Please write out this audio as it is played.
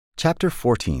Chapter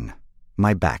 14.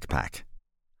 My Backpack.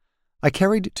 I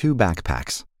carried 2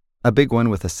 backpacks, a big one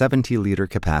with a 70-liter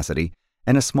capacity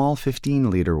and a small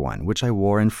 15-liter one which I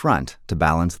wore in front to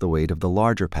balance the weight of the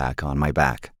larger pack on my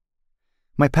back.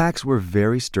 My packs were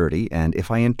very sturdy, and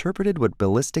if I interpreted what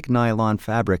ballistic nylon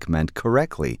fabric meant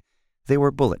correctly, they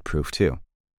were bulletproof too.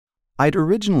 I'd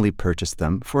originally purchased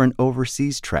them for an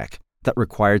overseas trek that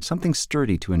required something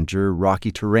sturdy to endure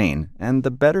rocky terrain and the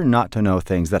better not to know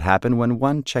things that happen when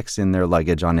one checks in their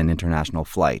luggage on an international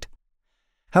flight.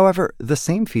 However, the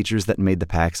same features that made the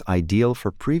packs ideal for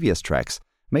previous treks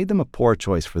made them a poor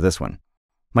choice for this one.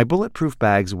 My bulletproof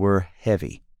bags were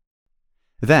heavy.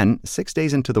 Then, 6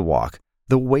 days into the walk,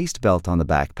 the waist belt on the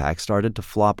backpack started to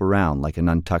flop around like an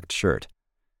untucked shirt.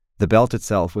 The belt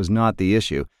itself was not the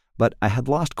issue, but I had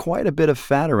lost quite a bit of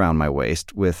fat around my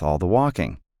waist with all the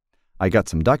walking. I got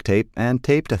some duct tape and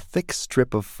taped a thick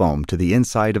strip of foam to the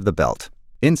inside of the belt.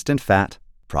 Instant fat,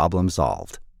 problem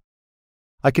solved.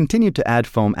 I continued to add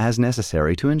foam as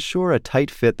necessary to ensure a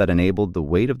tight fit that enabled the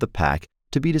weight of the pack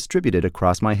to be distributed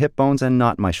across my hip bones and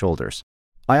not my shoulders.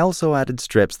 I also added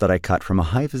strips that I cut from a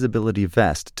high-visibility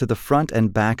vest to the front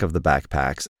and back of the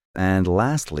backpacks, and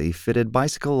lastly fitted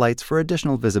bicycle lights for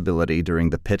additional visibility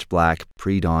during the pitch-black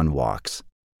pre-dawn walks.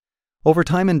 Over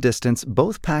time and distance,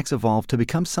 both packs evolved to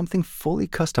become something fully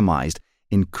customized,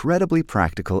 incredibly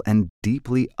practical, and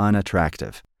deeply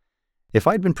unattractive. If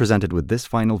I'd been presented with this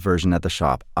final version at the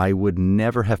shop, I would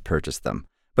never have purchased them.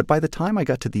 But by the time I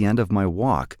got to the end of my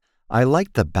walk, I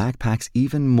liked the backpacks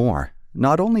even more,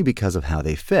 not only because of how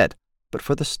they fit, but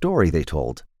for the story they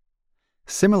told.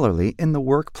 Similarly, in the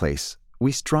workplace,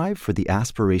 we strive for the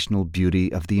aspirational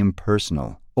beauty of the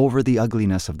impersonal over the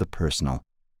ugliness of the personal.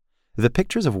 The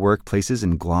pictures of workplaces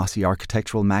in glossy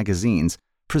architectural magazines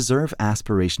preserve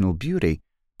aspirational beauty,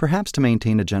 perhaps to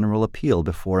maintain a general appeal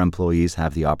before employees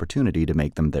have the opportunity to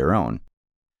make them their own.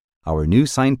 Our new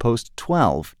signpost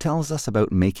 12 tells us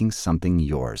about making something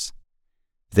yours.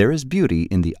 There is beauty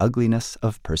in the ugliness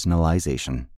of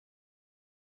personalization.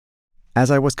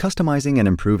 As I was customizing and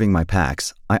improving my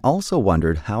packs, I also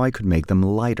wondered how I could make them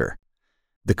lighter.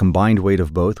 The combined weight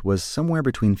of both was somewhere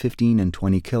between 15 and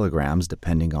 20 kilograms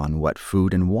depending on what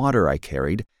food and water I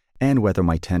carried and whether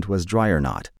my tent was dry or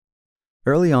not.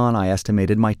 Early on, I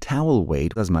estimated my towel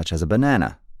weight as much as a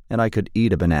banana, and I could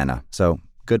eat a banana, so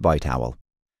goodbye towel.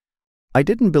 I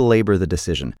didn't belabor the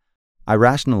decision. I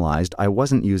rationalized I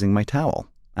wasn't using my towel.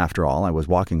 After all, I was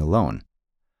walking alone.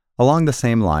 Along the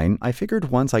same line, I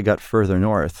figured once I got further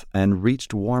north and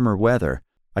reached warmer weather,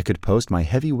 I could post my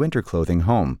heavy winter clothing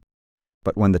home.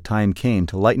 But when the time came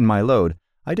to lighten my load,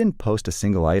 I didn't post a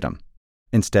single item.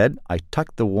 Instead, I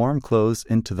tucked the warm clothes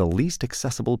into the least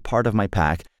accessible part of my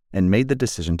pack and made the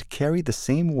decision to carry the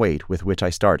same weight with which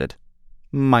I started,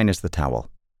 minus the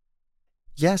towel.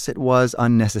 Yes, it was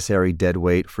unnecessary dead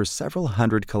weight for several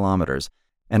hundred kilometers,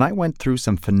 and I went through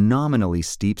some phenomenally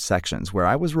steep sections where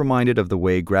I was reminded of the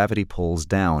way gravity pulls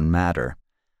down matter.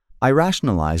 I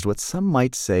rationalized what some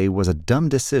might say was a dumb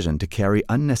decision to carry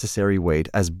unnecessary weight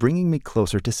as bringing me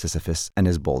closer to Sisyphus and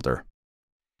his boulder.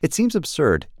 It seems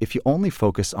absurd if you only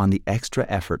focus on the extra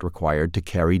effort required to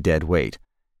carry dead weight.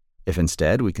 If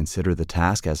instead we consider the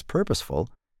task as purposeful,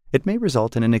 it may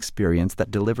result in an experience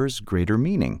that delivers greater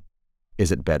meaning.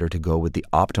 Is it better to go with the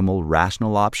optimal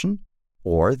rational option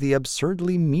or the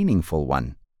absurdly meaningful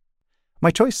one?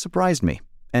 My choice surprised me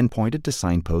and pointed to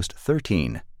signpost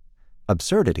 13.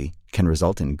 Absurdity can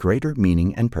result in greater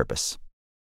meaning and purpose.